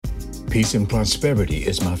Peace and prosperity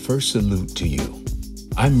is my first salute to you.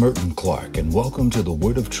 I'm Merton Clark, and welcome to the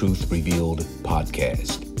Word of Truth Revealed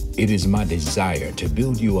podcast. It is my desire to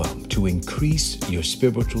build you up, to increase your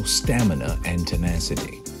spiritual stamina and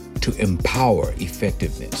tenacity, to empower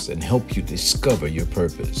effectiveness and help you discover your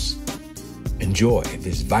purpose. Enjoy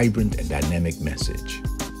this vibrant and dynamic message.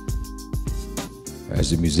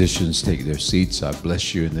 As the musicians take their seats, I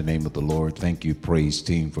bless you in the name of the Lord. Thank you, praise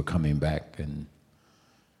team, for coming back and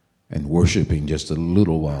worshiping just a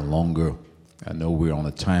little while longer. I know we're on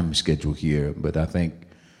a time schedule here, but I think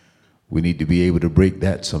we need to be able to break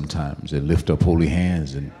that sometimes and lift up holy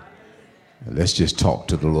hands and let's just talk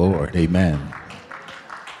to the Lord. Amen.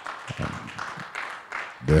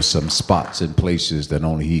 There's some spots and places that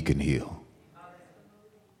only He can heal.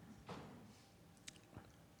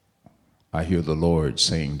 I hear the Lord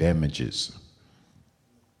saying damages.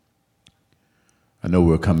 I know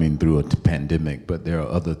we're coming through a pandemic, but there are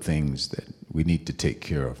other things that we need to take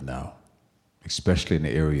care of now, especially in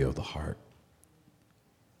the area of the heart.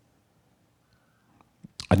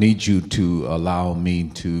 I need you to allow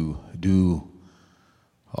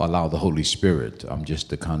the Holy Spirit, I'm just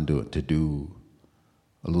the conduit, to do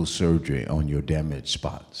a little surgery on your damaged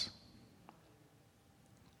spots.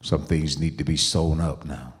 Some things need to be sewn up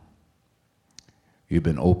now. You've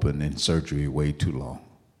been open in surgery way too long.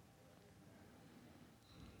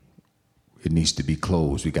 It needs to be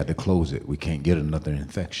closed. We got to close it. We can't get another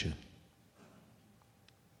infection.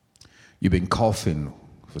 You've been coughing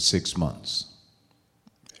for 6 months,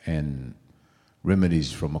 and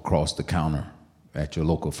remedies from across the counter at your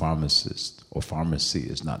local pharmacist or pharmacy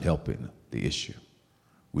is not helping the issue.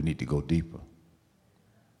 We need to go deeper.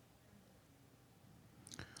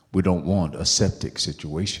 We don't want a septic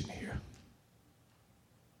situation here.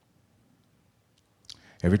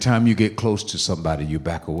 Every time you get close to somebody, you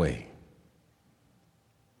back away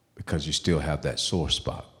because you still have that sore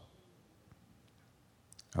spot.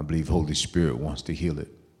 I believe Holy Spirit wants to heal it.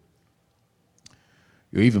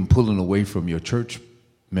 You're even pulling away from your church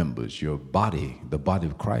members, your body, the body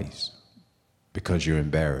of Christ, because you're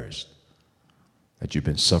embarrassed that you've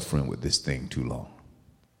been suffering with this thing too long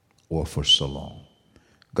or for so long.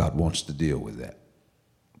 God wants to deal with that.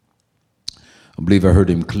 I believe I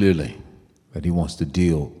heard Him clearly that He wants to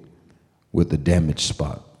deal with the damaged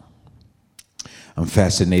spot. I'm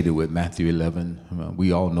fascinated with Matthew 11.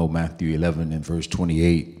 We all know Matthew 11 and verse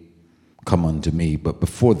 28, come unto me. But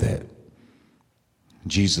before that,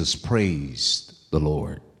 Jesus praised the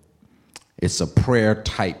Lord. It's a prayer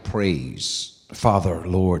type praise. Father,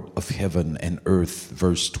 Lord of heaven and earth,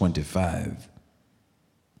 verse 25.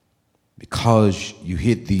 Because you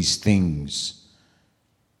hid these things,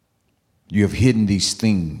 you have hidden these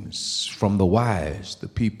things from the wise, the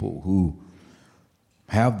people who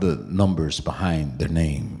have the numbers behind their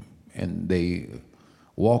name, and they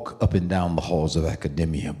walk up and down the halls of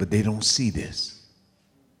academia, but they don't see this.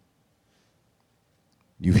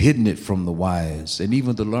 You've hidden it from the wise, and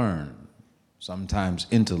even to learn, sometimes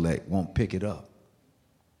intellect won't pick it up.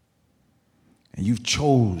 And you've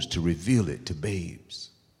chose to reveal it to babes.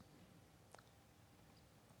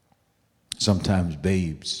 Sometimes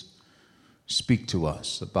babes speak to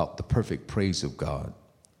us about the perfect praise of God.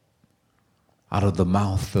 Out of the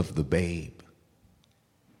mouth of the babe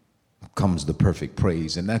comes the perfect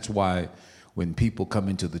praise. And that's why when people come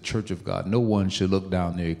into the church of God, no one should look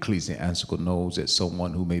down their ecclesiastical nose at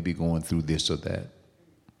someone who may be going through this or that.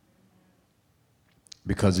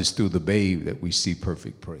 Because it's through the babe that we see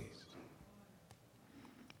perfect praise.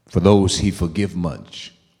 For those He forgive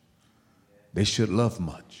much, they should love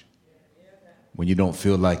much. When you don't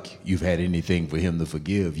feel like you've had anything for Him to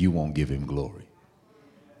forgive, you won't give Him glory.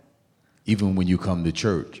 Even when you come to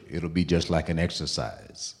church, it'll be just like an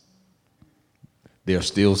exercise. They're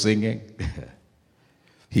still singing.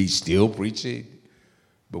 He's still preaching.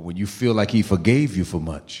 But when you feel like He forgave you for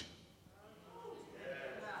much,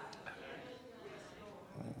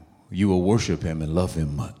 you will worship Him and love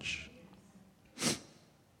Him much.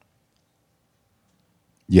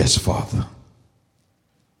 Yes, Father,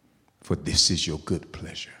 for this is your good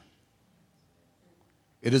pleasure.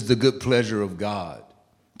 It is the good pleasure of God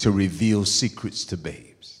to reveal secrets to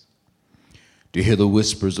babes, to hear the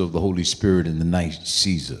whispers of the Holy Spirit in the night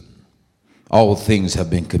season. All things have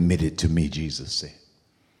been committed to me, Jesus said.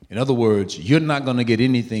 In other words, you're not going to get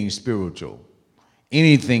anything spiritual,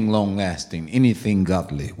 anything long-lasting, anything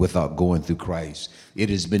godly without going through Christ. It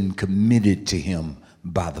has been committed to Him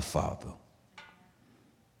by the Father.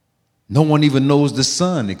 No one even knows the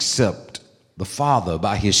Son except the Father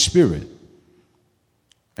by His Spirit.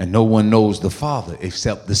 And no one knows the Father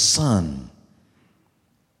except the Son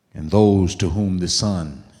and those to whom the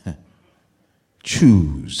Son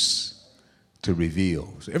choose to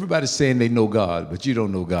reveal. So everybody's saying they know God, but you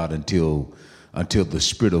don't know God until the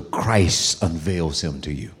Spirit of Christ unveils him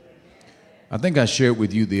to you. I think I shared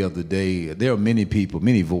with you the other day, there are many people,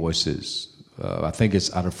 many voices. I think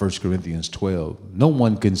it's out of 1 Corinthians 12. No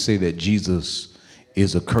one can say that Jesus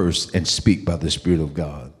is a curse and speak by the Spirit of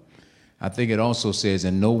God. I think it also says,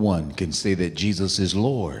 and no one can say that Jesus is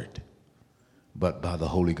Lord, but by the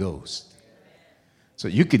Holy Ghost. So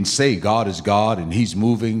you can say God is God and he's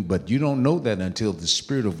moving, but you don't know that until the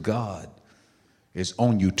Spirit of God is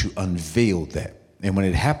on you to unveil that. And when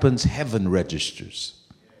it happens, heaven registers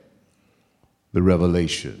the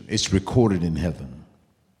revelation. It's recorded in heaven.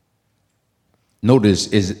 Notice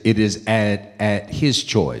it is at his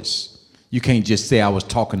choice. You can't just say I was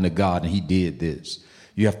talking to God and he did this.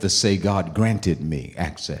 You have to say God granted me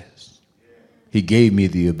access. He gave me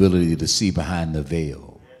the ability to see behind the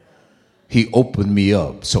veil. He opened me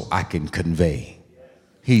up so I can convey.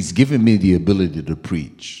 He's given me the ability to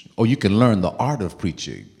preach. Or you can learn the art of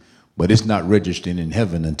preaching, but it's not registering in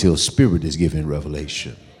heaven until Spirit is given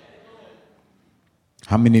revelation.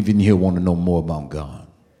 How many of you in here want to know more about God?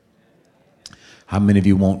 How many of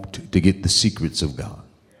you want to get the secrets of God?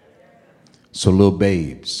 So little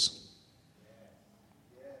babes,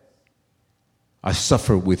 I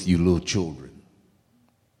suffer with you little children.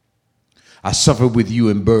 I suffer with you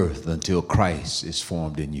in birth until Christ is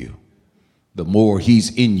formed in you. The more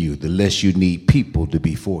he's in you, the less you need people to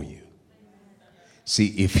be for you. See,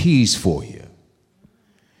 if he's for you,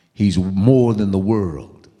 he's more than the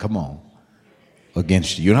world. Come on.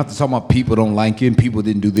 Against you. You don't have to talk about people don't like you and people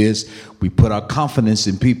didn't do this. We put our confidence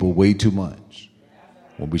in people way too much.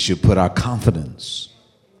 When we should put our confidence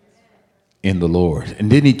in the Lord.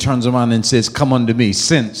 And then he turns around and says, come unto me,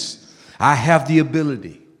 since I have the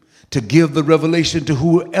ability to give the revelation to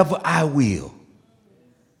whoever I will.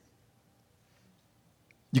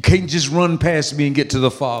 You can't just run past me and get to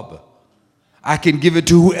the Father. I can give it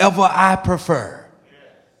to whoever I prefer.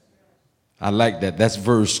 I like that. That's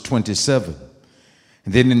verse 27.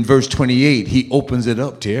 And then in verse 28, he opens it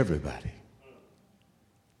up to everybody.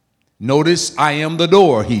 Notice, I am the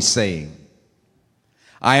door, he's saying.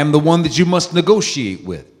 I am the one that you must negotiate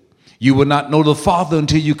with. You will not know the Father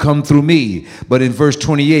until you come through me. But in verse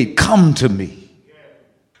 28, come to me.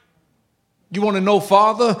 You want to know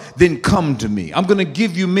Father? Then come to me. I'm going to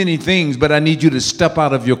give you many things, but I need you to step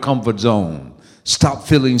out of your comfort zone. Stop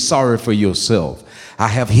feeling sorry for yourself. I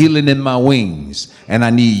have healing in my wings, and I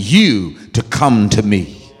need you to come to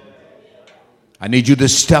me. I need you to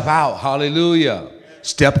step out. Hallelujah.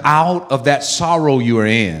 Step out of that sorrow you are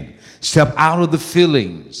in. Step out of the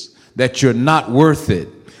feelings that you're not worth it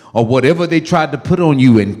or whatever they tried to put on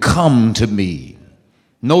you and come to me.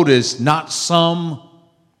 Notice, not some,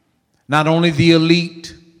 not only the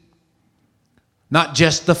elite, not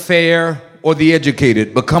just the fair or the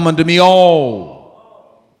educated, but come unto me all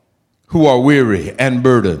who are weary and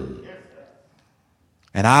burdened,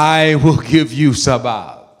 and I will give you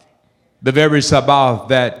Sabbath, the very Sabbath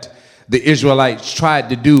that the Israelites tried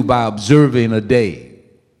to do by observing a day.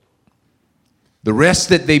 The rest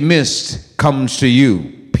that they missed comes to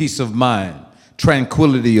you, peace of mind,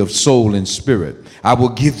 tranquility of soul and spirit. I will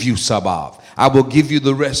give you Sabbath. I will give you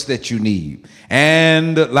the rest that you need.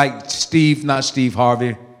 And like not Steve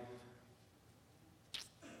Harvey,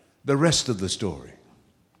 the rest of the story.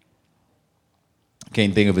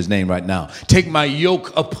 Can't think of his name right now. Take my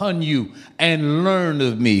yoke upon you and learn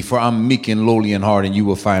of me, for I'm meek and lowly in heart, and you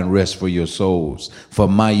will find rest for your souls. For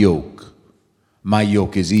my yoke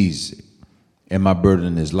is easy and my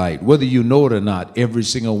burden is light. Whether you know it or not, every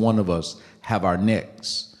single one of us have our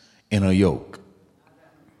necks in a yoke.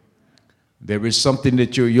 There is something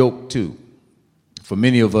that you're yoked to. For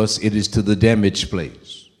many of us, it is to the damaged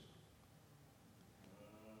place.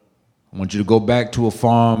 I want you to go back to a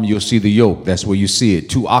farm, you'll see the yoke. That's where you see it.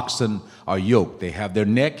 2 oxen are yoked. They have their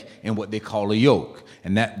neck in what they call a yoke.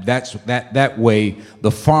 And that way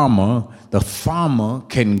the farmer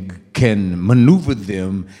can maneuver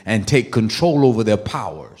them and take control over their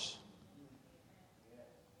powers.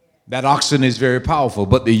 That oxen is very powerful,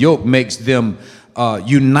 but the yoke makes them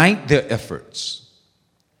unite their efforts.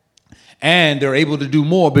 And they're able to do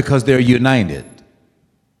more because they're united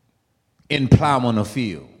in plowing a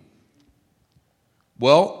field.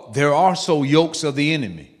 Well, there are also yokes of the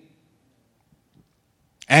enemy.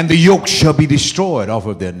 And the yoke shall be destroyed off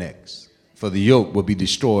of their necks. For the yoke will be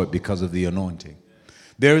destroyed because of the anointing.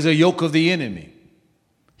 There is a yoke of the enemy.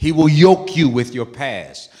 He will yoke you with your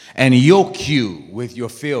past, and yoke you with your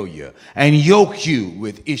failure, and yoke you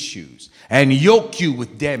with issues, and yoke you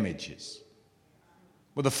with damages.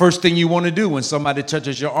 But the first thing you want to do when somebody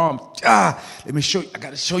touches your arm, let me show you, I got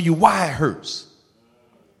to show you why it hurts.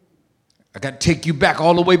 I got to take you back,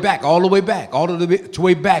 all the way back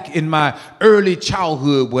in my early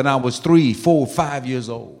childhood when I was 3, 4, 5 years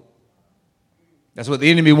old. That's what the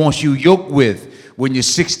enemy wants you yoked with when you're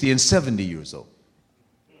 60 and 70 years old.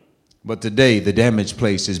 But today, the damaged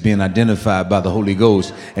place is being identified by the Holy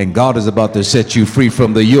Ghost, and God is about to set you free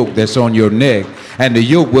from the yoke that's on your neck, and the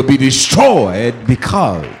yoke will be destroyed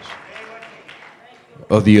because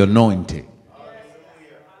of the anointing.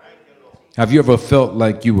 Have you ever felt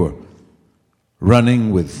like you were running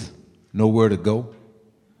with nowhere to go?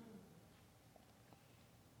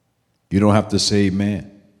 You don't have to say amen.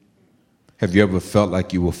 Have you ever felt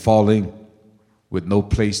like you were falling with no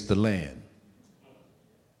place to land?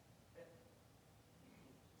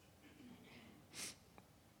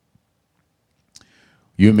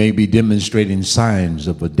 You may be demonstrating signs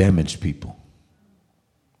of a damaged people.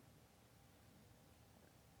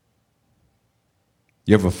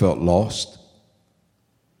 You ever felt lost,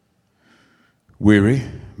 weary,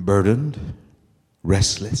 burdened,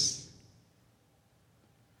 restless?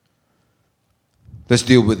 Let's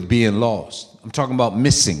deal with being lost. I'm talking about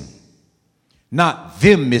missing. Not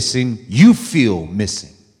them missing, you feel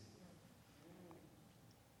missing.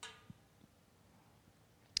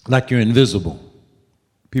 Like you're invisible.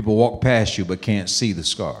 People walk past you but can't see the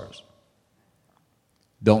scars.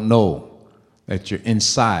 Don't know that you're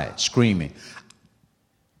inside screaming.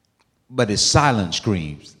 But it's silent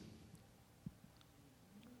screams.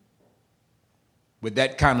 With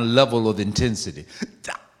that kind of level of intensity.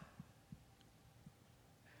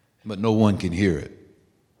 But no one can hear it.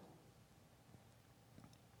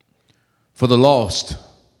 For the lost,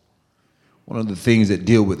 one of the things that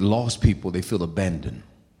deal with lost people, they feel abandoned.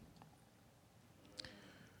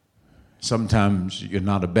 Sometimes you're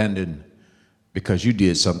not abandoned because you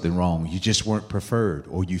did something wrong. You just weren't preferred,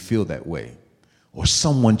 or you feel that way. Or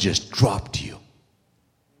someone just dropped you.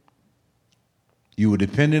 You were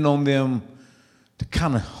dependent on them to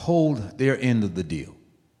kind of hold their end of the deal,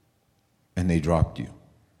 and they dropped you.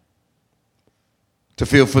 To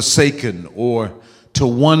feel forsaken or to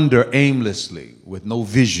wander aimlessly with no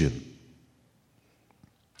vision.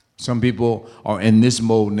 Some people are in this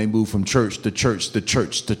mode and they move from church to church to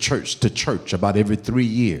church to church to church about every 3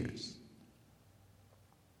 years.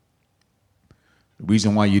 The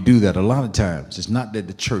reason why you do that a lot of times is not that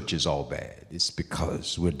the church is all bad. It's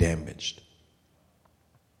because we're damaged.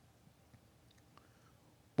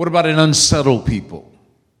 What about an unsettled people?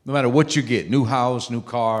 No matter what you get, new house, new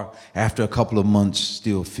car, after a couple of months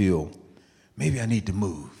still feel, maybe I need to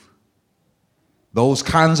move. Those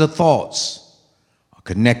kinds of thoughts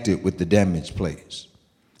connected with the damaged place.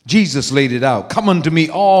 Jesus laid it out. Come unto me,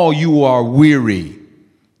 all you who are weary,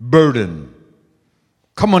 burdened.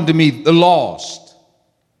 Come unto me, the lost.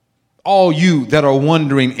 All you that are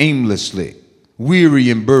wandering aimlessly, weary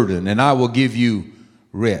and burdened, and I will give you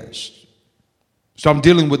rest. So I'm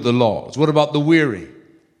dealing with the lost. What about the weary?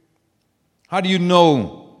 How do you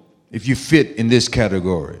know if you fit in this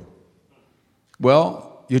category?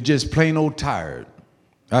 Well, you're just plain old tired.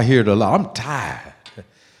 I hear it a lot. I'm tired.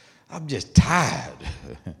 I'm just tired.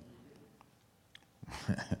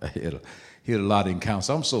 I hear it a lot in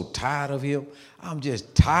council. I'm so tired of him. I'm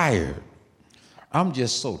just tired. I'm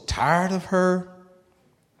just so tired of her.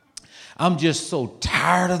 I'm just so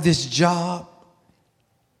tired of this job.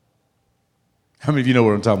 How many of you know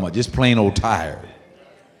what I'm talking about? Just plain old tired.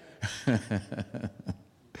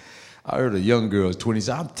 I heard a young girl, 26,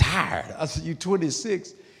 I'm tired. I said, you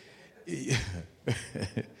 26?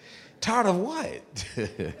 Tired of what?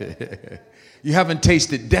 You haven't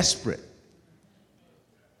tasted desperate.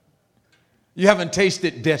 You haven't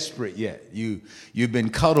tasted desperate yet. You've been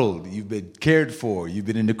cuddled, you've been cared for, you've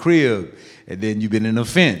been in the crib, and then you've been in a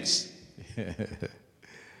fence. And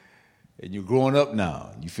you're growing up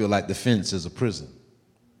now. You feel like the fence is a prison,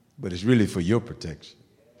 but it's really for your protection.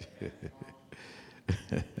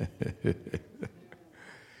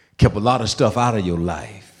 Kept a lot of stuff out of your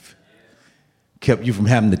life. Kept you from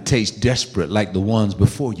having to taste desperate like the ones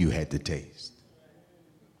before you had to taste.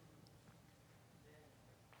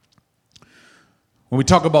 When we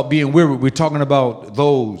talk about being weary, we're talking about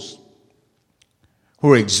those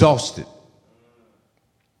who are exhausted.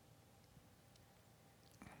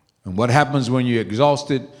 And what happens when you're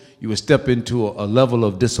exhausted, you will step into a level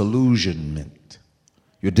of disillusionment.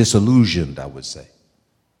 You're disillusioned, I would say.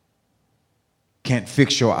 Can't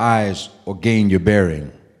fix your eyes or gain your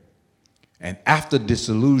bearing. And after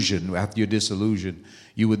your disillusion,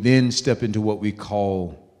 you would then step into what we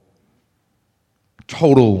call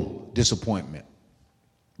total disappointment.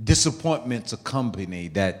 Disappointments accompany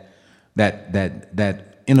that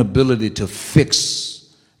inability to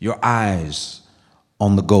fix your eyes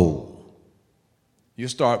on the goal. You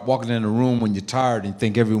start walking in a room when you're tired and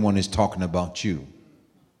think everyone is talking about you.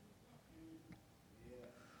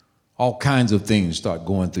 All kinds of things start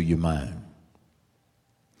going through your mind.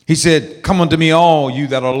 He said, come unto me, all you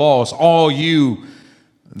that are lost, all you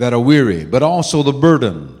that are weary, but also the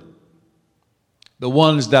burden, the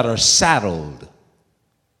ones that are saddled.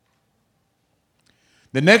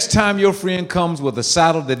 The next time your friend comes with a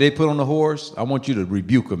saddle that they put on the horse, I want you to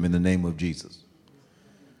rebuke them in the name of Jesus.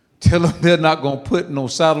 Tell them they're not going to put no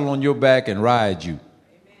saddle on your back and ride you.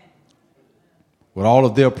 With all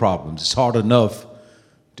of their problems, it's hard enough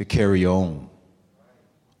to carry your own.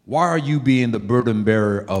 Why are you being the burden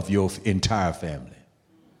bearer of your entire family?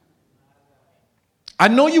 I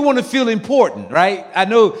know you want to feel important, right? I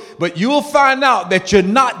know, but you'll find out that you're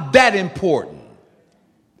not that important.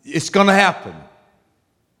 It's going to happen.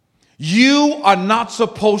 You are not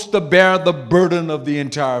supposed to bear the burden of the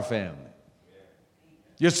entire family.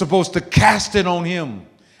 You're supposed to cast it on him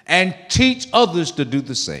and teach others to do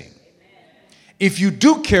the same. If you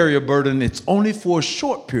do carry a burden, it's only for a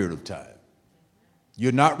short period of time.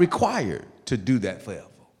 You're not required to do that forever.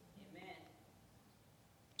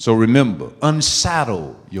 So remember,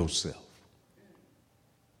 unsaddle yourself.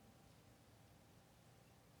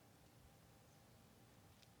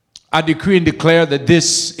 I decree and declare that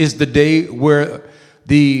this is the day where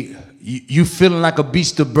you feeling like a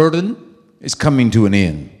beast of burden is coming to an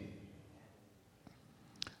end.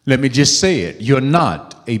 Let me just say it. You're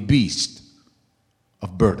not a beast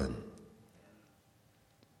of burden.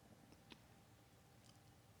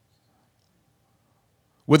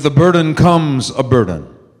 With the burden comes a burden.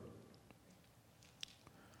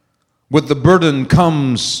 With the burden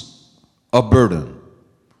comes a burden.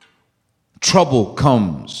 Trouble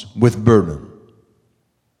comes with burden.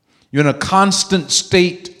 You're in a constant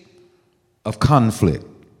state of conflict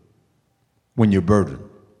when you're burdened.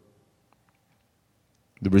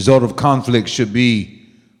 The result of conflict should be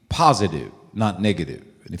positive, not negative.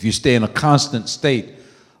 And if you stay in a constant state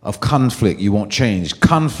of conflict, you won't change.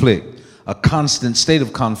 Conflict, a constant state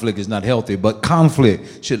of conflict is not healthy, but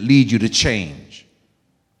conflict should lead you to change.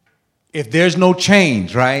 If there's no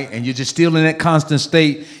change, right, and you're just still in that constant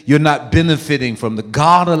state, you're not benefiting from the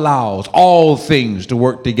God allows all things to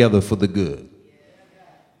work together for the good.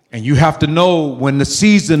 And you have to know when the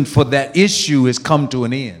season for that issue has come to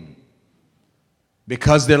an end.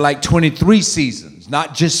 Because they're like 23 seasons,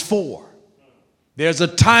 not just 4. There's a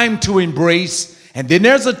time to embrace, and then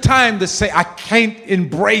there's a time to say, I can't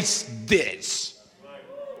embrace this.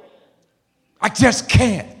 I just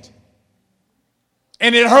can't.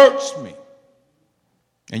 And it hurts me.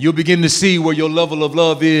 And you'll begin to see where your level of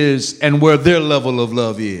love is and where their level of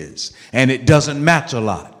love is. And it doesn't match a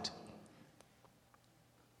lot.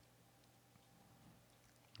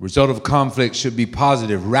 Result of conflict should be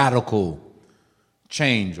positive, radical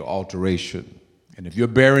change or alteration. And if you're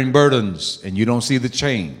bearing burdens and you don't see the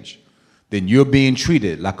change, then you're being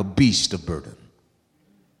treated like a beast of burden.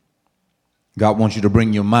 God wants you to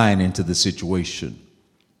bring your mind into the situation.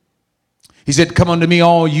 He said, come unto me,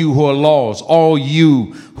 all you who are lost, all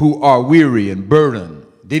you who are weary and burdened.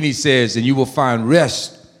 Then he says, and you will find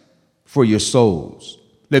rest for your souls.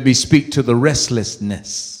 Let me speak to the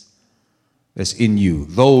restlessness that's in you,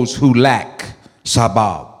 those who lack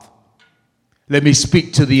sabab. Let me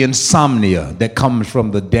speak to the insomnia that comes from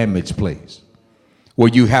the damaged place, where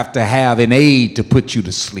you have to have an aid to put you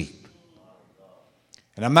to sleep.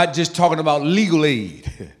 And I'm not just talking about legal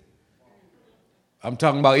aid. I'm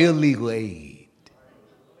talking about illegal aid.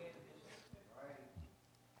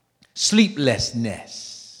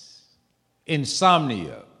 Sleeplessness,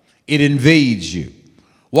 insomnia, it invades you.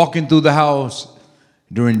 Walking through the house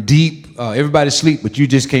during deep, everybody's asleep, but you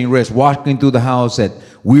just can't rest. Walking through the house at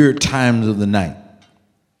weird times of the night.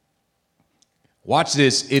 Watch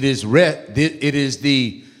this.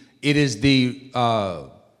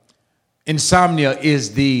 Insomnia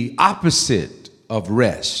is the opposite of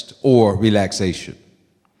rest or relaxation.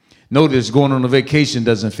 Notice going on a vacation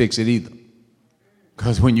doesn't fix it either.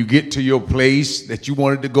 Because when you get to your place that you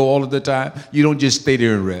wanted to go all of the time, you don't just stay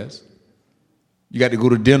there and rest. You got to go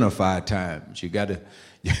to dinner 5 times. You got to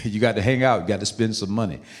hang out. You got to spend some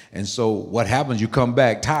money. And so what happens, you come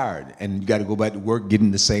back tired and you got to go back to work, get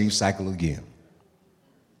in the same cycle again.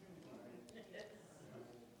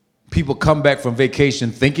 People come back from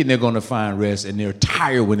vacation thinking they're going to find rest, and they're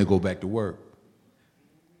tired when they go back to work.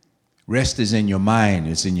 Rest is in your mind.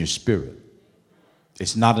 It's in your spirit.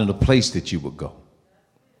 It's not in a place that you would go.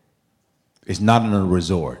 It's not in a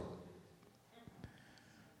resort.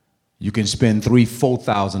 You can spend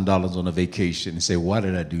 $3,000-$4,000 on a vacation and say, why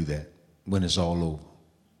did I do that when it's all over?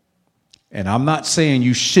 And I'm not saying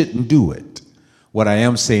you shouldn't do it. What I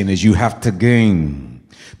am saying is you have to gain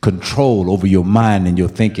control over your mind and your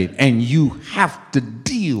thinking, and you have to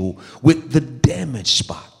deal with the damaged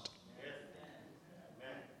spot.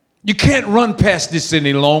 You can't run past this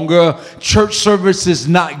any longer. Church service is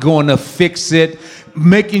not going to fix it.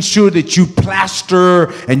 Making sure that you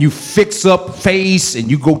plaster and you fix up face and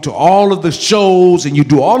you go to all of the shows and you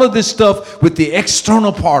do all of this stuff with the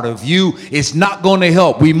external part of you is not going to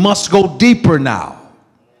help. We must go deeper now.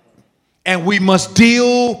 And we must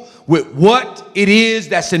deal with what it is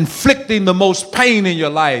that's inflicting the most pain in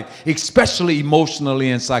your life, especially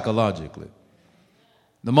emotionally and psychologically.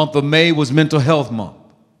 The month of May was Mental Health Month,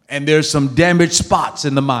 and there's some damaged spots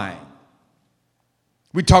in the mind.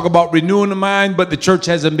 We talk about renewing the mind, but the church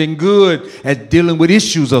hasn't been good at dealing with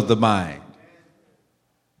issues of the mind.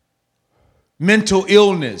 Mental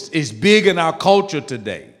illness is big in our culture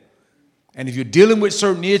today. And if you're dealing with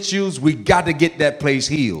certain issues, we got to get that place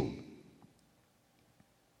healed.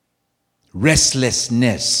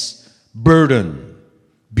 Restlessness, burden,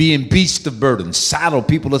 being beast of burden, saddle.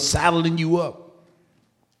 People are saddling you up.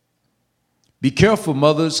 Be careful,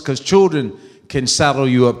 mothers, because children can saddle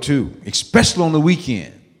you up too, especially on the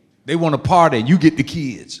weekend. They want to party and you get the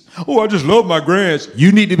kids. Oh, I just love my grands.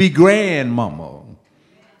 You need to be grandmama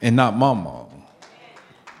and not mama.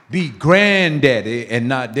 Be granddaddy and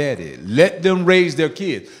not daddy. Let them raise their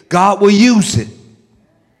kids. God will use it.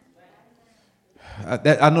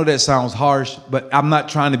 I know that sounds harsh, but I'm not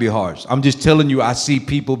trying to be harsh. I'm just telling you I see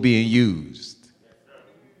people being used.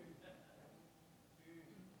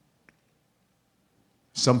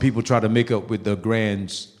 Some people try to make up with their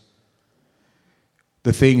grands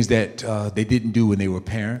the things that they didn't do when they were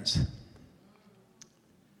parents.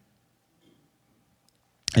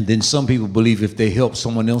 And then some people believe if they help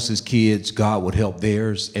someone else's kids, God would help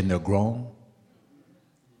theirs, and they're grown.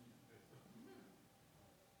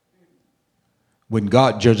 When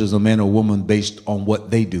God judges a man or woman based on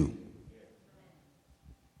what they do.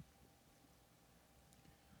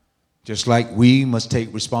 Just like we must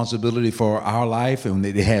take responsibility for our life and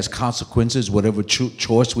it has consequences, whatever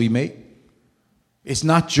choice we make. It's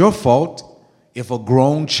not your fault if a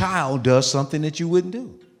grown child does something that you wouldn't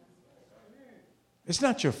do. It's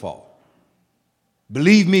not your fault.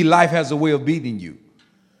 Believe me, life has a way of beating you.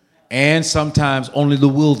 And sometimes only the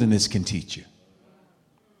wilderness can teach you.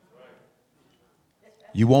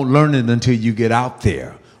 You won't learn it until you get out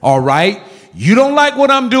there. All right? You don't like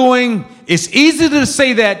what I'm doing. It's easy to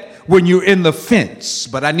say that when you're in the fence,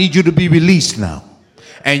 but I need you to be released now.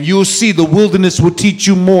 And you'll see the wilderness will teach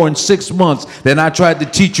you more in 6 months than I tried to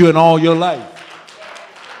teach you in all your life.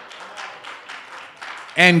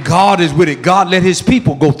 And God is with it. God let his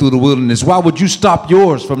people go through the wilderness. Why would you stop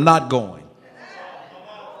yours from not going?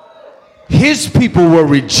 His people were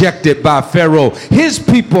rejected by Pharaoh. His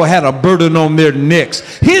people had a burden on their necks.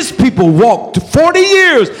 His people walked 40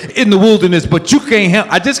 years in the wilderness, but you can't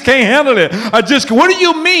I just can't handle it. What do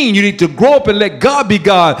you mean? You need to grow up and let God be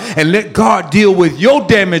God and let God deal with your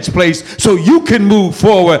damaged place so you can move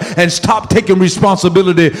forward and stop taking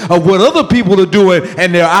responsibility of what other people are doing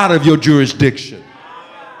and they're out of your jurisdiction.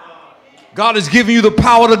 God has given you the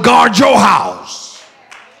power to guard your house,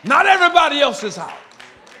 not everybody else's house.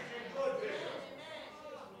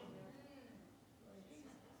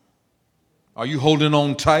 Are you holding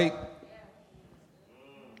on tight,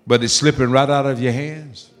 but it's slipping right out of your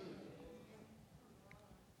hands?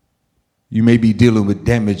 You may be dealing with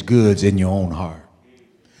damaged goods in your own heart.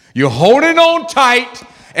 You're holding on tight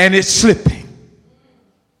and it's slipping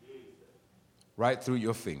right through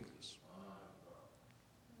your fingers.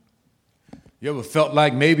 You ever felt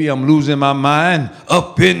like maybe I'm losing my mind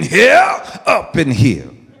up in here, up in here?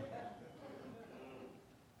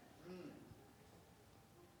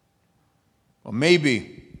 Or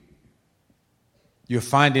maybe you're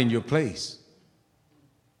finding your place.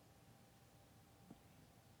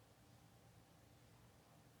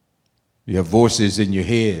 You have voices in your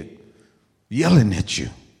head yelling at you.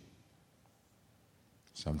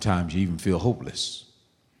 Sometimes you even feel hopeless.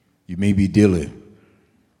 You may be dealing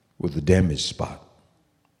with a damaged spot.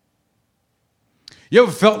 You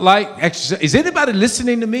ever felt like exercise? Is anybody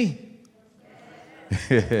listening to me?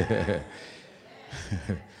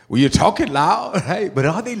 Well, you're talking loud, right? But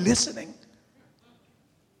are they listening?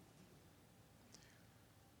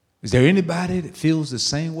 Is there anybody that feels the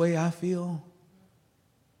same way I feel?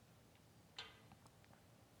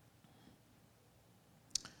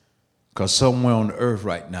 Because somewhere on earth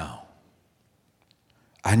right now,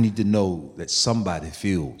 I need to know that somebody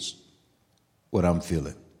feels what I'm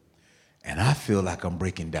feeling. and I feel like I'm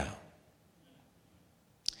breaking down.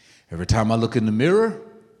 Every time I look in the mirror,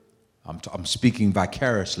 I'm speaking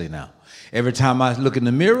vicariously now. Every time I look in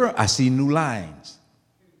the mirror, I see new lines.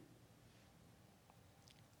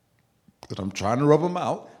 But I'm trying to rub them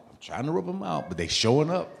out. But they're showing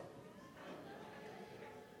up.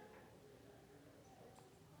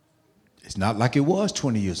 It's not like it was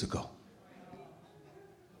 20 years ago.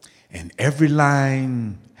 And every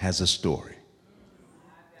line has a story.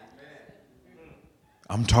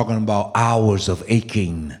 I'm talking about hours of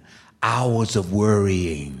aching, hours of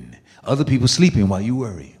worrying. Other people sleeping while you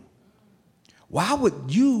worry. Why would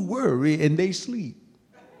you worry and they sleep?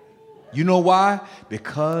 You know why?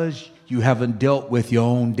 Because you haven't dealt with your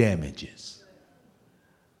own damages.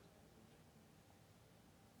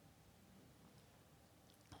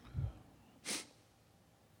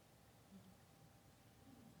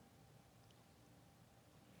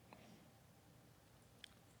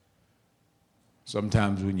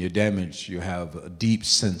 Sometimes when you're damaged, you have a deep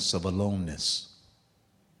sense of aloneness,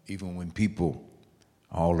 even when people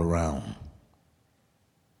are all around.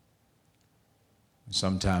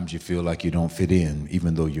 Sometimes you feel like you don't fit in,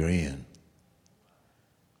 even though you're in.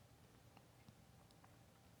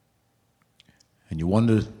 And you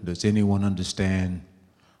wonder, does anyone understand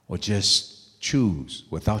or just choose,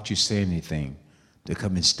 without you saying anything, to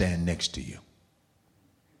come and stand next to you?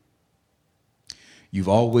 You've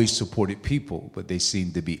always supported people, but they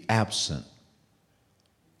seem to be absent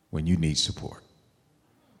when you need support.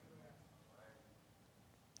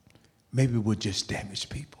 Maybe we're just damaged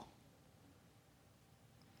people.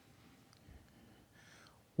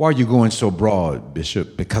 Why are you going so broad,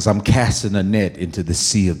 Bishop? Because I'm casting a net into the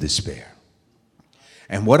sea of despair.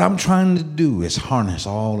 And what I'm trying to do is harness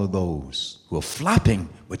all of those who are flopping,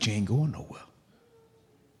 but you ain't going nowhere.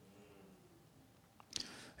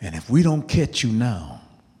 And if we don't catch you now,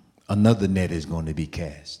 another net is going to be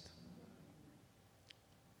cast.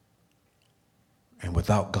 And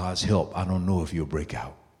without God's help, I don't know if you'll break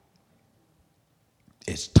out.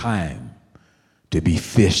 It's time to be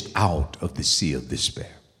fished out of the sea of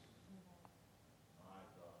despair.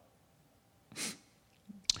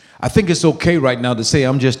 I think it's okay right now to say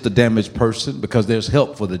I'm just a damaged person because there's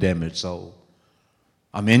help for the damaged soul.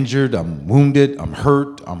 I'm injured, I'm wounded, I'm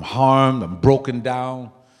hurt, I'm harmed, I'm broken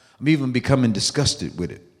down. I'm even becoming disgusted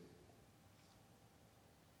with it.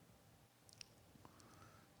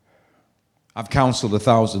 I've counseled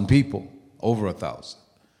 1,000 people, over 1,000.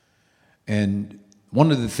 And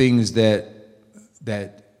one of the things that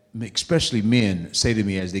especially men say to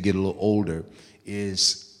me as they get a little older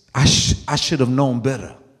is, I should have known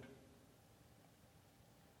better.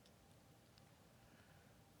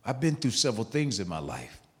 I've been through several things in my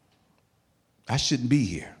life. I shouldn't be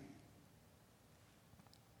here.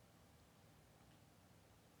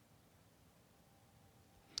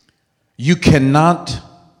 You cannot,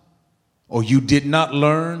 or you did not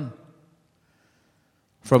learn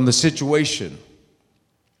from the situation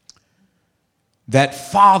that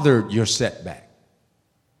fathered your setback.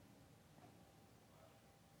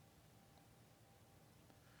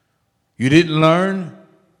 You didn't learn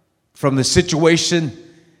from the situation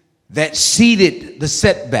that seeded the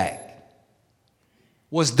setback,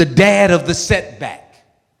 was the dad of the setback.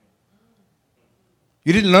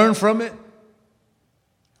 You didn't learn from it?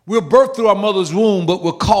 We're birthed through our mother's womb, but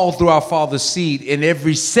we're called through our father's seed, and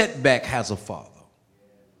every setback has a father.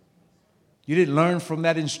 You didn't learn from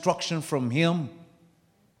that instruction from him?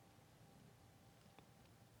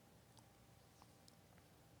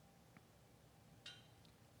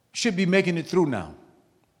 Should be making it through now.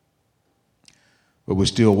 But we're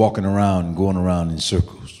still walking around and going around in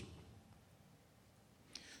circles,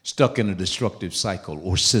 stuck in a destructive cycle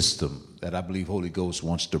or system that I believe Holy Ghost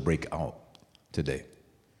wants to break out today.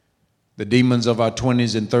 The demons of our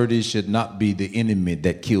 20s and 30s should not be the enemy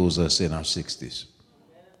that kills us in our 60s.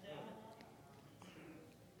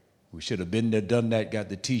 We should have been there, done that, got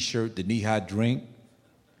the t-shirt, the knee-high drink,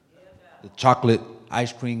 the chocolate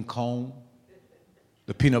ice cream cone,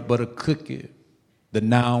 the peanut butter cookie, the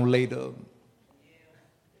now later,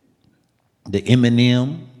 the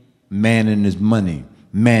M&M, man and his money,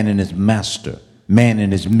 man and his master, man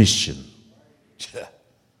and his mission.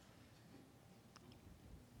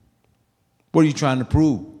 What are you trying to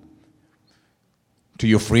prove? To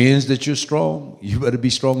your friends that you're strong? You better be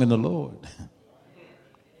strong in the Lord.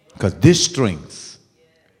 Because this strength,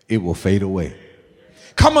 it will fade away.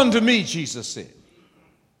 Come unto me, Jesus said.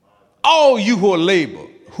 All you who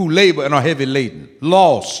labor and are heavy laden,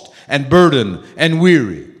 lost and burdened and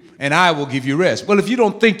weary, and I will give you rest. Well, if you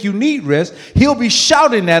don't think you need rest, he'll be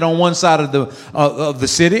shouting that on one side of the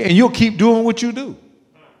city, and you'll keep doing what you do.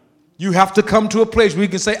 You have to come to a place where you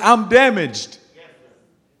can say, I'm damaged.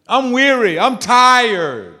 I'm weary. I'm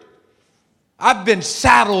tired. I've been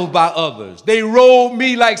saddled by others. They rode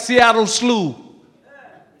me like Seattle Slew.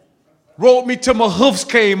 Rode me till my hoofs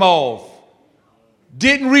came off.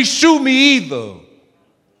 Didn't reshoe me either.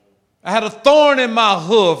 I had a thorn in my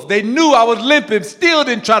hoof. They knew I was limping. Still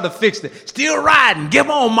didn't try to fix it. Still riding. Come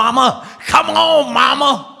on, mama. Come on,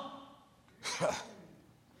 mama.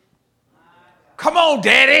 Come on,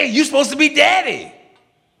 daddy. You supposed to be daddy.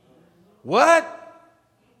 What?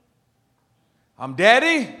 I'm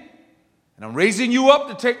daddy, and I'm raising you up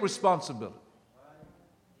to take responsibility.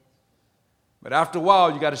 But after a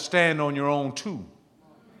while, you got to stand on your own too.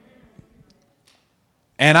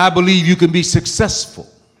 And I believe you can be successful.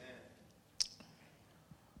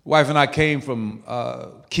 Wife and I came from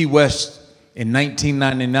Key West in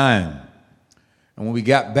 1999. And when we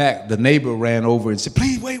got back, the neighbor ran over and said,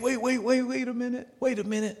 please, wait a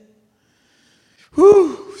minute.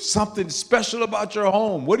 Whew, something special about your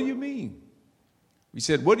home. What do you mean? We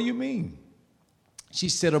said, what do you mean? She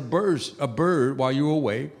said, a bird while you were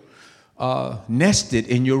away, nested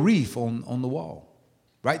in your reef on the wall,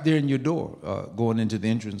 right there in your door, going into the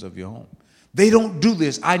entrance of your home. They don't do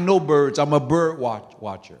this. I know birds. I'm a bird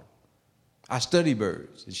watcher. I study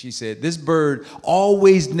birds. And she said, this bird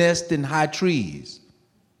always nests in high trees.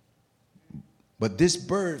 But this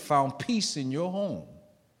bird found peace in your home.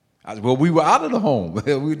 I said, well, we were out of the home.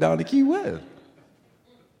 We were down in Key West.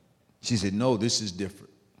 She said, no, this is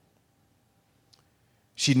different.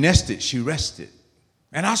 She nested. She rested.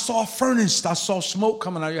 And I saw a furnace. I saw smoke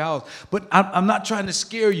coming out of your house. But I'm not trying to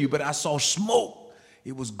scare you, but I saw smoke.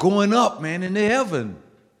 It was going up, man, into heaven.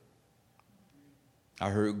 I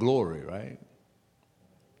heard glory, right?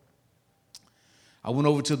 I went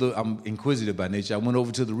over to I'm inquisitive by nature. I went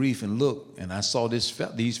over to the reef and looked, and I saw these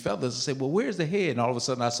feathers. I said, well, where's the head? And all of a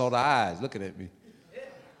sudden, I saw the eyes looking at me.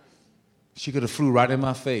 She could have flew right in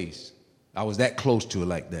my face. I was that close to her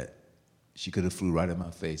like that. She could have flew right in my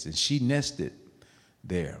face. And she nested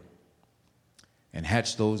there and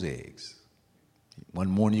hatched those eggs. One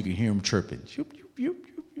morning, you could hear them chirping. Shoop, shoop, shoop,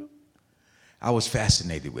 shoop, shoop. I was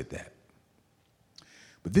fascinated with that.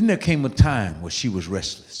 But then there came a time where she was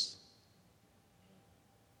restless.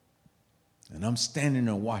 And I'm standing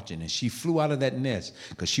there watching, and she flew out of that nest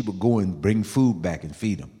because she would go and bring food back and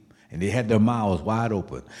feed them. And they had their mouths wide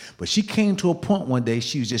open. But she came to a point one day,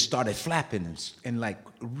 she just started flapping and like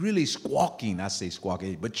really squawking. I say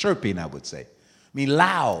squawking, but chirping, I would say.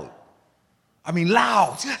 Loud.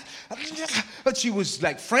 But she was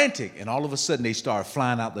like frantic. And all of a sudden, they started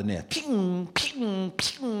flying out the nest. Ping, ping,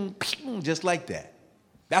 ping, ping, just like that.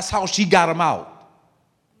 That's how she got them out.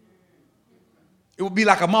 It would be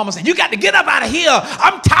like a mama saying, you got to get up out of here.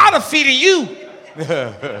 I'm tired of feeding you.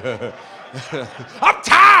 I'm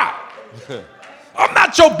tired. I'm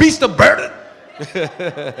not your beast of burden.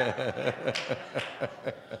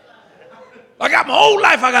 I got my whole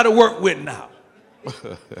life I got to work with now.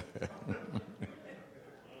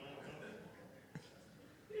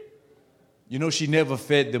 You know, she never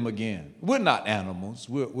fed them again. We're not animals.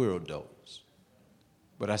 We're adults.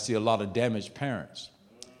 But I see a lot of damaged parents.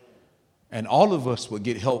 And all of us would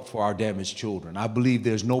get help for our damaged children. I believe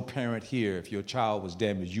there's no parent here, if your child was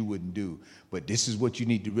damaged, you wouldn't do. But this is what you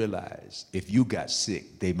need to realize. If you got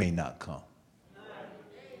sick, they may not come.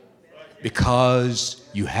 Because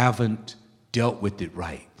you haven't dealt with it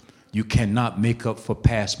right. You cannot make up for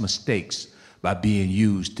past mistakes by being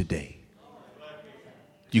used today.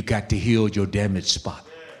 You got to heal your damaged spot.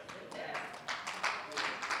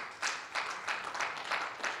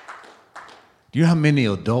 Do you know how many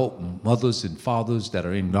adult mothers and fathers that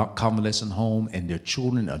are in convalescent home and their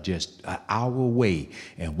children are just an hour away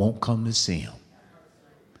and won't come to see them?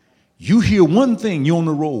 You hear one thing, you're on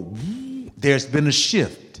the road. There's been a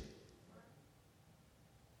shift.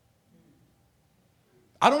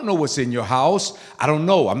 I don't know what's in your house. I don't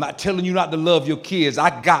know. I'm not telling you not to love your kids.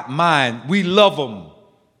 I got mine. We love them.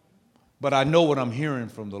 But I know what I'm hearing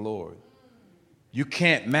from the Lord. You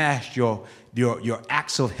can't mask your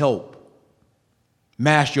acts of help.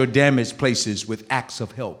 Mask your damaged places with acts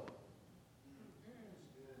of help.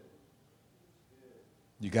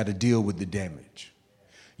 You got to deal with the damage.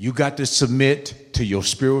 You got to submit to your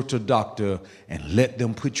spiritual doctor and let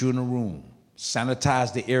them put you in a room,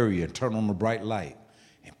 sanitize the area, and turn on the bright light,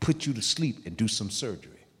 and put you to sleep and do some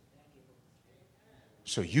surgery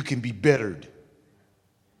so you can be bettered.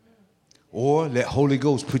 Or let Holy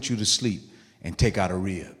Ghost put you to sleep and take out a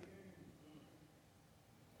rib.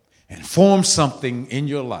 And form something in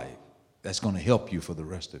your life that's going to help you for the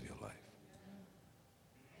rest of your life.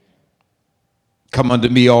 Come unto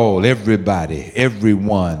me all, everybody,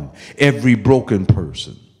 everyone, every broken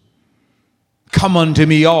person. Come unto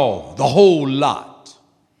me all, the whole lot,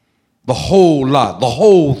 the whole lot, the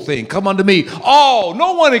whole thing. Come unto me all,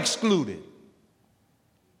 no one excluded.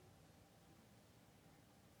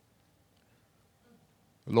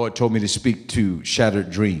 The Lord told me to speak to shattered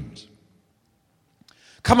dreams.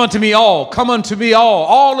 Come unto me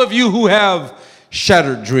all of you who have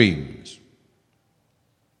shattered dreams.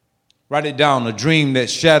 Write it down. A dream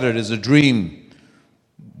that's shattered is a dream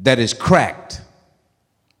that is cracked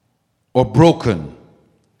or broken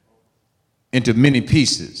into many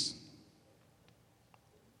pieces.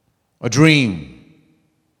 A dream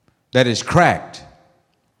that is cracked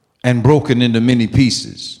and broken into many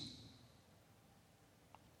pieces.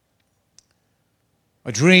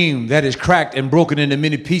 A dream that is cracked and broken into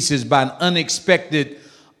many pieces by an unexpected,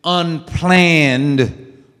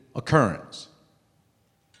 unplanned occurrence.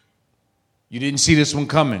 You didn't see this one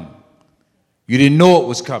coming. You didn't know it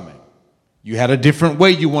was coming. You had a different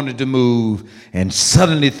way you wanted to move, and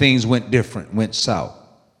suddenly things went different, went south.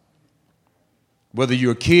 Whether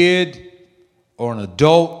you're a kid or an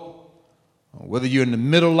adult, or whether you're in the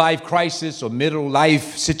middle life crisis or middle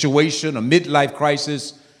life situation or midlife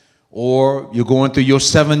crisis, or you're going through your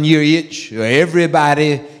 7-year itch,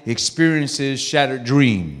 everybody experiences shattered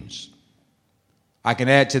dreams. I can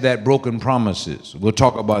add to that broken promises. We'll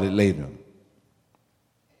talk about it later.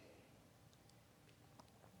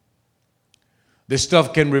 This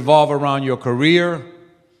stuff can revolve around your career.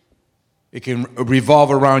 It can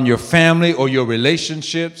revolve around your family or your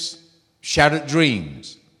relationships. Shattered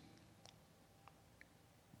dreams.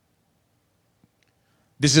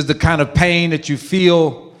 This is the kind of pain that you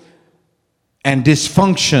feel and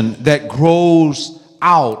dysfunction that grows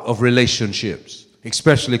out of relationships,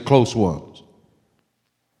 especially close ones.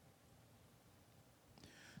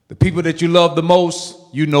 The people that you love the most,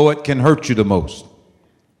 you know it can hurt you the most.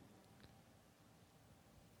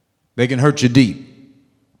 They can hurt you deep.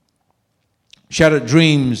 Shattered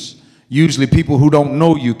dreams, usually people who don't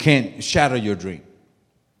know you can't shatter your dream.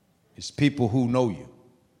 It's people who know you.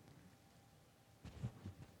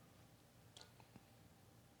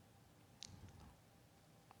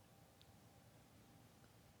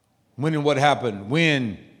 When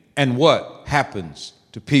and what happens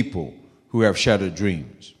to people who have shattered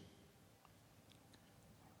dreams?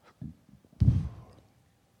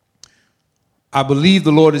 I believe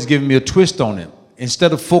the Lord has given me a twist on it.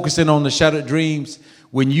 Instead of focusing on the shattered dreams,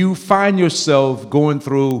 when you find yourself going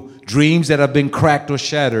through dreams that have been cracked or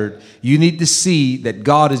shattered, you need to see that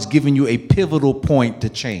God has given you a pivotal point to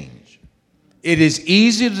change. It is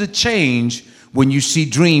easier to change when you see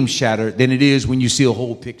dreams shattered than it is when you see a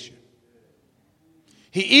whole picture.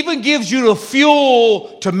 He even gives you the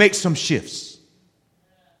fuel to make some shifts.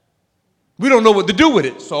 We don't know what to do with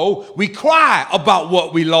it, so we cry about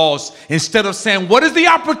what we lost instead of saying, what is the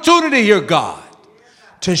opportunity here, God,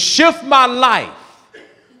 to shift my life?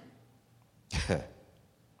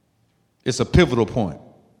 It's a pivotal point.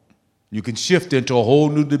 You can shift into a whole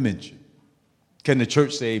new dimension. Can the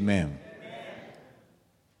church say amen?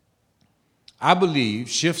 I believe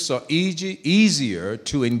shifts are easier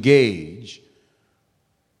to engage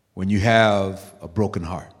when you have a broken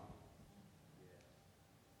heart.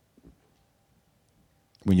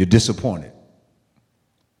 When you're disappointed.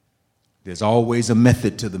 There's always a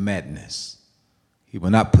method to the madness. He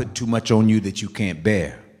will not put too much on you that you can't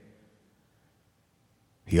bear.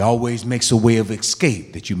 He always makes a way of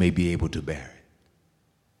escape that you may be able to bear it.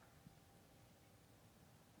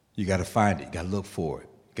 You got to find it. You got to look for it.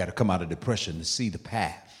 You got to come out of depression to see the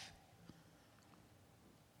path.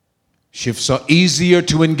 Shifts are easier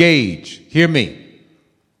to engage, hear me,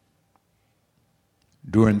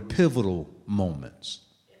 during pivotal moments.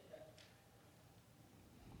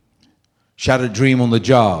 Shattered dream on the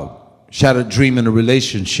job, shattered dream in a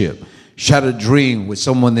relationship, shattered dream with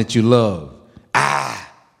someone that you love.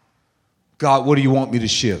 God, what do you want me to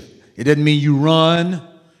shift? It doesn't mean you run, it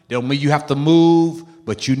doesn't mean you have to move,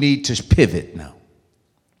 but you need to pivot now.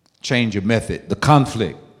 Change your method. The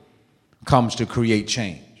conflict comes to create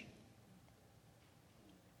change.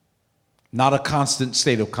 Not a constant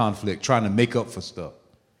state of conflict, trying to make up for stuff.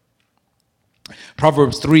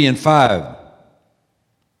 Proverbs 3 and 5.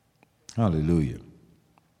 Hallelujah.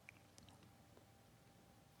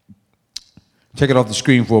 Check it off the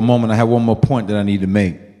screen for a moment. I have one more point that I need to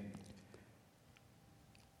make.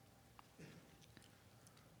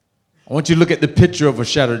 I want you to look at the picture of a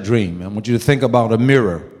shattered dream. I want you to think about a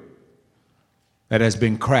mirror that has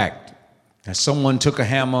been cracked. And someone took a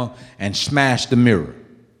hammer and smashed the mirror.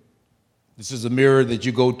 This is a mirror that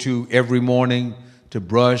you go to every morning to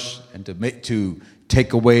brush and to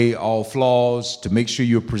take away all flaws, to make sure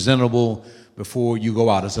you're presentable before you go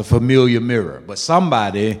out. It's a familiar mirror. But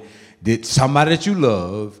somebody that you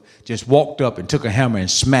love just walked up and took a hammer and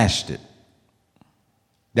smashed it.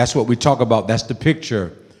 That's what we talk about. That's the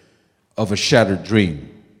picture of a shattered dream.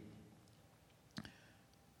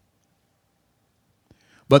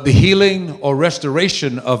 But the healing or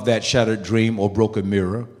restoration of that shattered dream or broken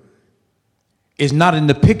mirror is not in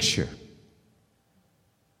the picture.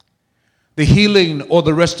 The healing or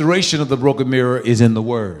the restoration of the broken mirror is in the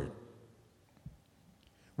Word.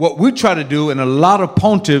 What we try to do, and a lot of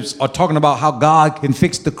pontiffs are talking about how God can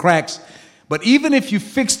fix the cracks, but even if you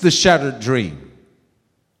fix the shattered dream,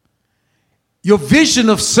 your vision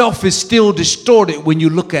of self is still distorted when you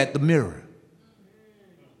look at the mirror.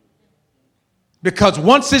 Because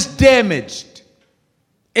once it's damaged,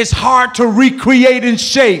 it's hard to recreate and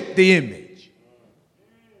shape the image.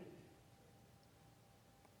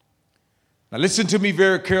 Now listen to me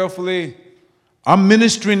very carefully. I'm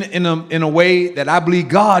ministering in a way that I believe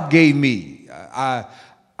God gave me.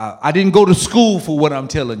 I didn't go to school for what I'm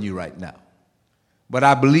telling you right now. But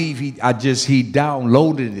I believe he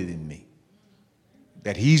downloaded it in me.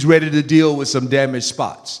 That he's ready to deal with some damaged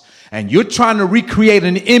spots. And you're trying to recreate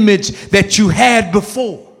an image that you had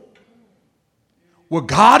before. Where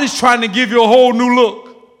God is trying to give you a whole new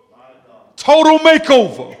look. Total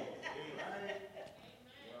makeover.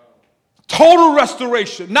 Total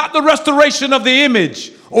restoration. Not the restoration of the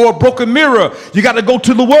image or a broken mirror. You got to go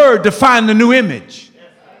to the Word to find the new image.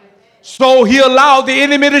 So he allowed the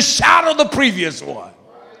enemy to shadow the previous one.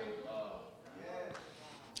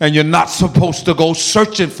 And you're not supposed to go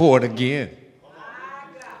searching for it again.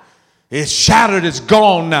 It's shattered, it's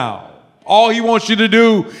gone now. All he wants you to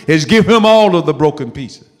do is give him all of the broken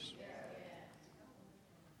pieces.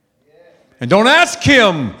 And don't ask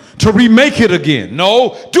him to remake it again.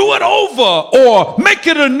 No, do it over or make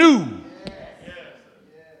it anew.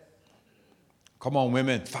 Come on,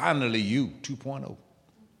 women. Finally, you 2.0.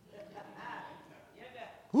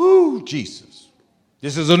 Woo, Jesus.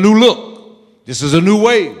 This is a new look. This is a new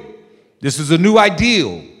way. This is a new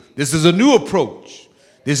ideal. This is a new approach.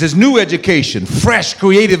 This is new education, fresh,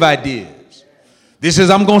 creative ideas. This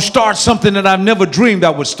is, I'm going to start something that I've never dreamed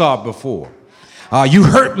I would start before. You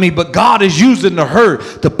hurt me, but God is using the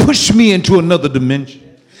hurt to push me into another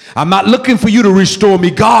dimension. I'm not looking for you to restore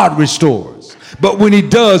me. God restores. But when he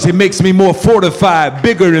does, he makes me more fortified,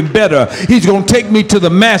 bigger and better. He's going to take me to the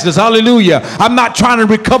masses. Hallelujah. I'm not trying to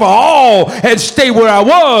recover all and stay where I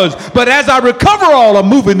was. But as I recover all, I'm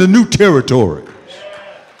moving to new territory.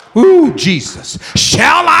 Ooh, Jesus.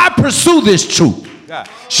 Shall I pursue this truth?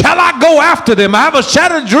 Shall I go after them? I have a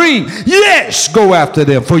shattered dream. Yes, go after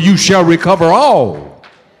them, for you shall recover all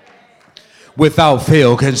without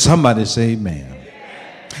fail. Can somebody say amen?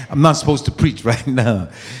 I'm not supposed to preach right now,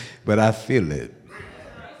 but I feel it.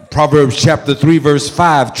 Proverbs chapter 3, verse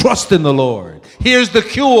 5. Trust in the Lord. Here's the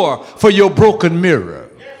cure for your broken mirror.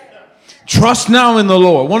 Trust now in the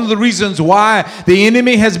Lord. One of the reasons why the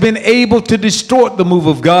enemy has been able to distort the move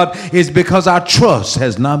of God is because our trust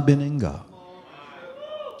has not been in God.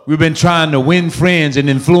 We've been trying to win friends and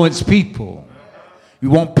influence people. We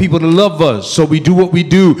want people to love us, so we do what we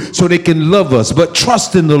do so they can love us. But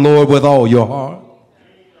trust in the Lord with all your heart.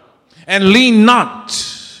 And lean not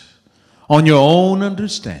on your own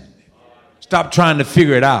understanding. Stop trying to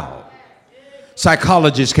figure it out.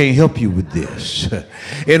 Psychologists can't help you with this.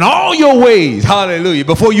 In all your ways, hallelujah.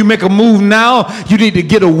 Before you make a move now, you need to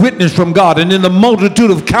get a witness from God. And in the multitude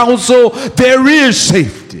of counsel, there is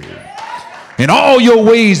safety. In all your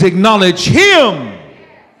ways, acknowledge him.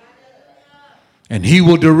 And he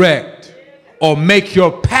will direct or make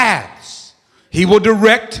your paths. He will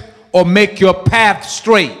direct or make your path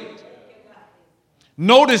straight.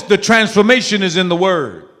 Notice the transformation is in the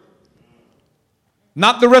Word.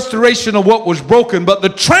 Not the restoration of what was broken, but the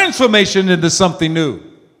transformation into something new.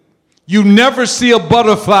 You never see a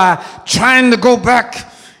butterfly trying to go back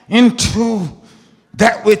into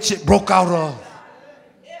that which it broke out of.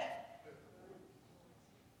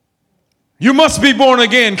 You must be born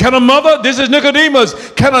again. Can a mother, this is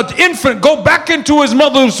Nicodemus, can an infant go back into his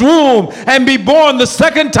mother's womb and be born the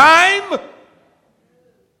second time?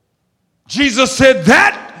 Jesus said,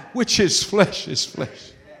 that which is flesh is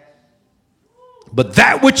flesh. But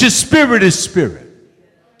that which is spirit is spirit.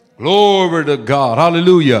 Glory to God.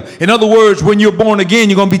 Hallelujah. In other words, when you're born again,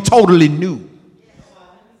 you're going to be totally new.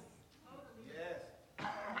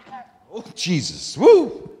 Oh, Jesus.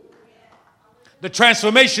 Woo. The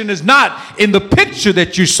transformation is not in the picture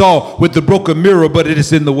that you saw with the broken mirror, but it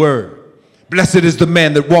is in the Word. Blessed is the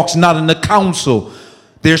man that walks not in the counsel.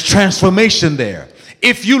 There's transformation there.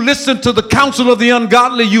 If you listen to the counsel of the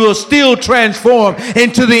ungodly, you will still transform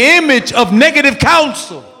into the image of negative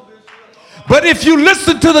counsel. But if you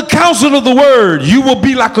listen to the counsel of the word, you will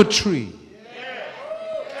be like a tree.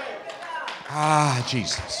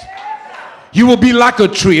 Jesus. You will be like a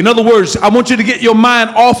tree. In other words, I want you to get your mind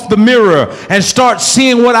off the mirror and start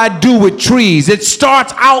seeing what I do with trees. It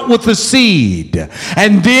starts out with a seed.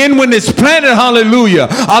 And then when it's planted, hallelujah,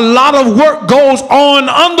 a lot of work goes on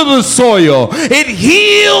under the soil. It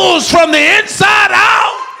heals from the inside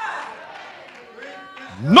out.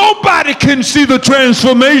 Nobody can see the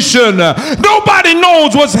transformation. Nobody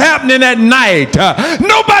knows what's happening at night.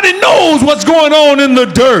 Nobody knows what's going on in the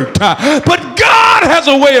dirt. But God has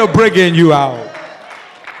a way of bringing you out.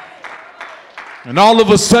 And all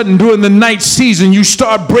of a sudden during the night season, you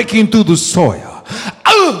start breaking through the soil.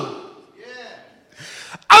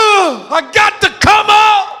 I got to come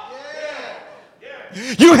up.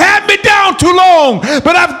 You had me down too long,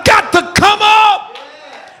 but I've got to come up.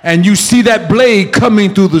 And you see that blade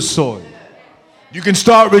coming through the soil. You can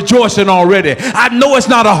start rejoicing already. I know it's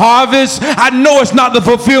not a harvest. I know it's not the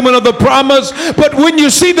fulfillment of the promise. But when you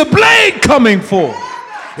see the blade coming forth,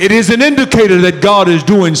 it is an indicator that God is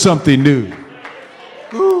doing something new.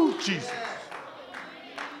 Ooh, Jesus.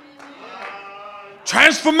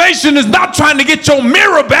 Transformation is not trying to get your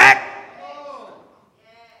mirror back.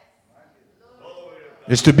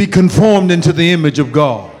 It's to be conformed into the image of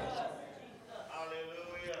God.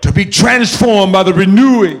 To be transformed by the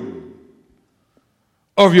renewing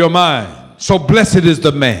of your mind. So blessed is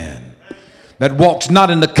the man that walks not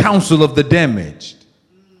in the counsel of the damaged,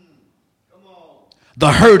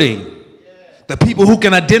 the hurting, the people who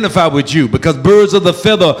can identify with you, because birds of the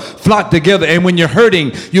feather flock together. And when you're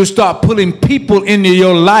hurting, you start pulling people into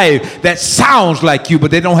your life that sounds like you, but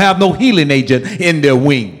they don't have no healing agent in their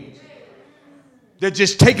wing. They're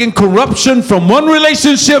just taking corruption from one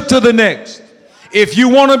relationship to the next. If you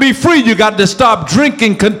want to be free, you got to stop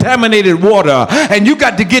drinking contaminated water, and you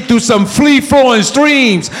got to get through some free-flowing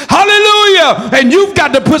streams. Hallelujah! And you've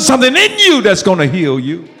got to put something in you that's going to heal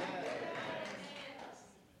you.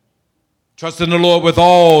 Trust in the Lord with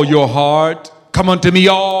all your heart. Come unto me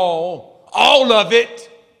all of it.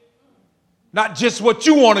 Not just what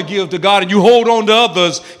you want to give to God and you hold on to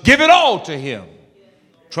others. Give it all to him.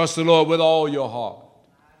 Trust the Lord with all your heart.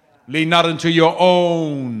 Lean not unto your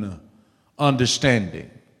own understanding.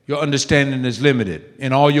 Your understanding is limited.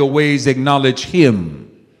 In all your ways acknowledge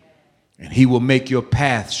him, and he will make your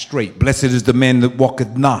path straight. Blessed is the man that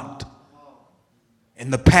walketh not in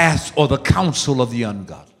the path or the counsel of the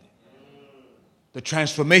ungodly. The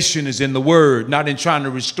transformation is in the word, not in trying to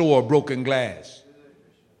restore broken glass.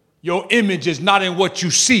 Your image is not in what you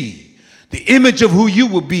see. The image of who you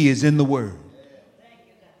will be is in the word.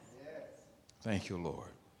 Thank you, Lord.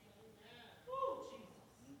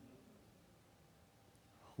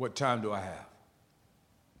 What time do I have?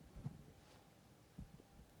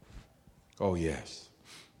 Oh, yes.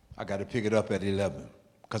 I got to pick it up at 11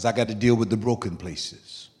 because I got to deal with the broken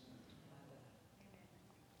places.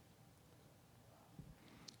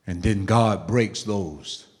 And then God breaks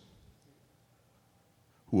those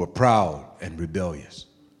who are proud and rebellious.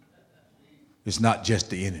 It's not just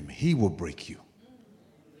the enemy. He will break you.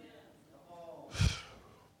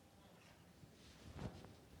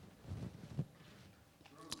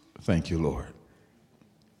 Thank you, Lord.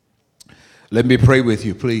 Let me pray with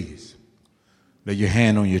you, please. Lay your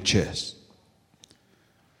hand on your chest.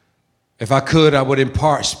 If I could, I would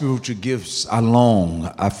impart spiritual gifts.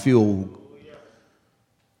 I feel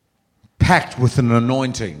packed with an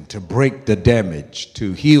anointing to break the damage,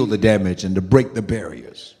 to heal the damage, and to break the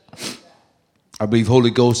barriers. I believe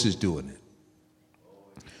Holy Ghost is doing it.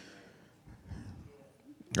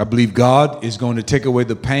 I believe God is going to take away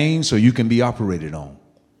the pain so you can be operated on.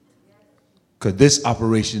 Because this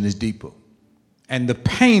operation is deeper. And the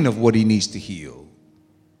pain of what he needs to heal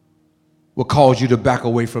will cause you to back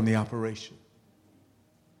away from the operation.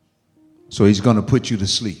 So he's going to put you to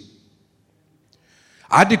sleep.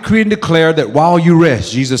 I decree and declare that while you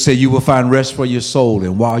rest, Jesus said you will find rest for your soul.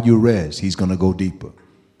 And while you rest, he's going to go deeper.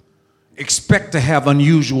 Expect to have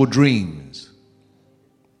unusual dreams.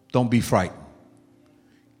 Don't be frightened.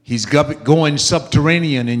 He's going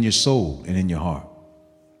subterranean in your soul and in your heart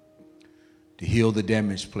to heal the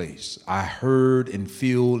damaged place. I heard and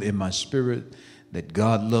feel in my spirit that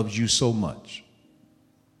God loves you so much.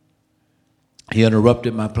 He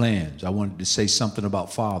interrupted my plans. I wanted to say something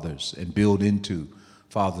about fathers and build into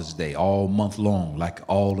Father's Day all month long, like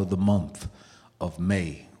all of the month of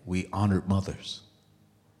May. We honored mothers.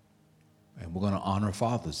 And we're going to honor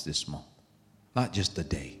fathers this month, not just a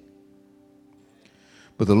day.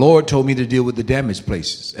 But the Lord told me to deal with the damaged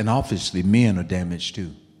places. And obviously, men are damaged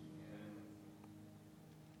too.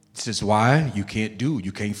 This is why you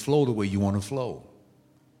can't flow the way you want to flow.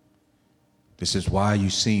 This is why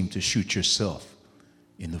you seem to shoot yourself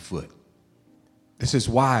in the foot. This is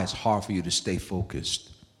why it's hard for you to stay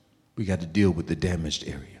focused. We got to deal with the damaged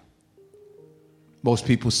area. Most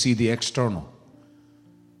people see the external.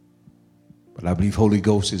 But I believe Holy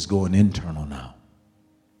Ghost is going internal now.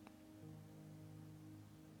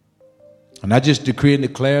 And I just decree and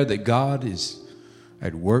declare that God is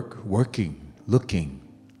at work, working, looking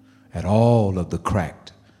at all of the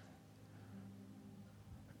cracked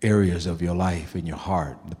areas of your life, in your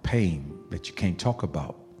heart, the pain that you can't talk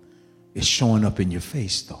about. It's showing up in your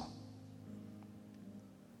face, though.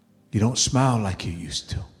 You don't smile like you used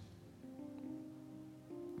to.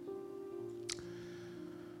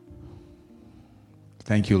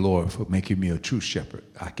 Thank you, Lord, for making me a true shepherd.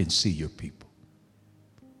 I can see your people.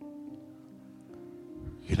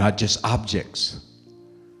 You're not just objects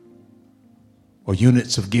or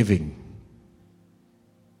units of giving,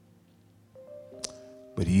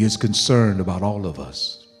 but He is concerned about all of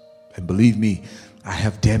us. And believe me, I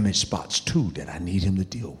have damaged spots too that I need Him to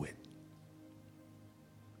deal with.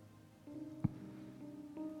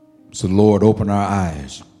 So Lord, open our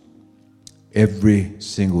eyes every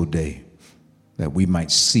single day that we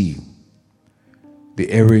might see the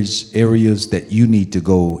areas that you need to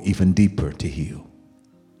go even deeper to heal.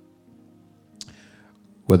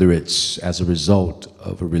 Whether it's as a result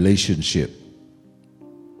of a relationship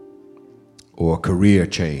or a career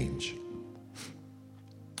change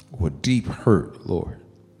or deep hurt, Lord,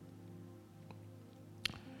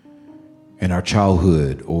 in our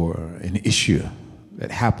childhood, or an issue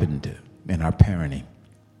that happened in our parenting,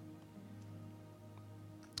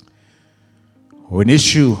 or an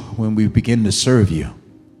issue when we begin to serve you.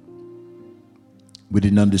 We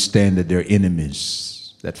didn't understand that there are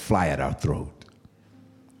enemies that fly at our throat.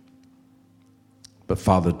 But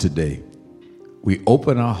Father, today, we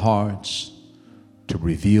open our hearts to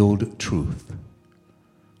revealed truth.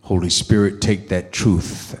 Holy Spirit, take that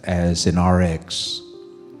truth as an RX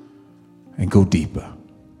and go deeper.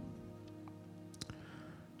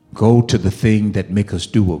 Go to the thing that make us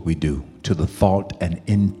do what we do, to the thought and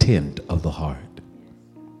intent of the heart.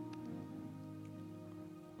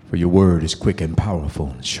 For your word is quick and powerful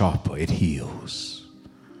and sharper. It heals.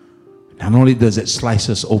 Not only does it slice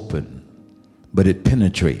us open, but it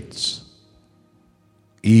penetrates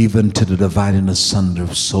even to the dividing asunder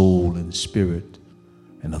of soul and spirit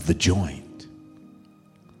and of the joint,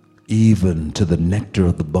 even to the nectar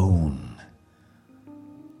of the bone,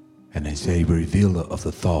 and is a revealer of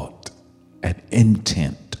the thought and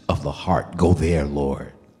intent of the heart. Go there,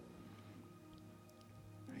 Lord.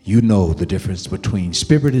 You know the difference between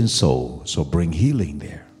spirit and soul, so bring healing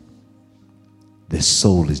there. This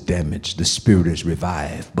soul is damaged. The spirit is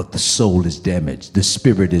revived, but the soul is damaged. The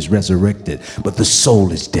spirit is resurrected, but the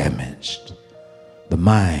soul is damaged. The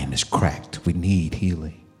mind is cracked. We need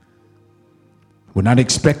healing. We're not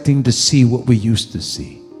expecting to see what we used to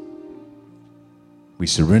see. We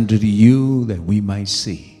surrender to you that we might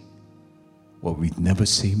see what we've never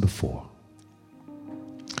seen before.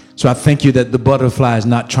 So I thank you that the butterfly is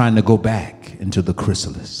not trying to go back into the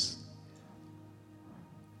chrysalis.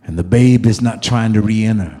 And the babe is not trying to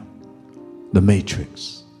re-enter the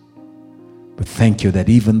matrix. But thank you that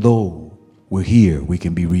even though we're here, we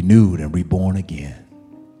can be renewed and reborn again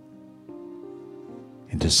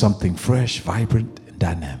into something fresh, vibrant, and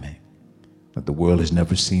dynamic that the world has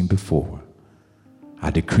never seen before. I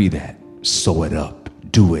decree that. Sow it up.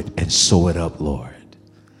 Do it and sow it up, Lord.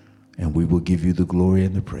 And we will give you the glory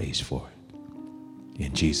and the praise for it.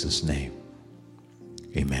 In Jesus' name,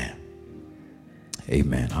 amen.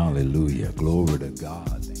 Amen. Hallelujah. Glory to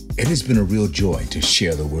God. It has been a real joy to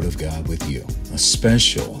share the Word of God with you. A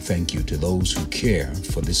special thank you to those who care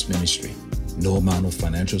for this ministry. No amount of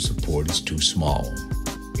financial support is too small.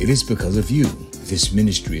 It is because of you this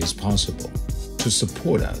ministry is possible. To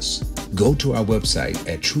support us, go to our website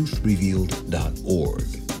at truthrevealed.org.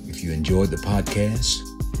 If you enjoyed the podcast,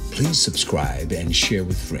 please subscribe and share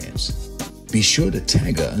with friends. Be sure to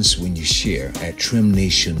tag us when you share at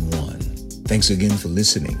TrimNation1. Thanks again for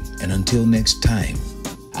listening, and until next time,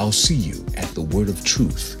 I'll see you at the Word of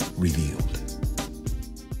Truth Revealed.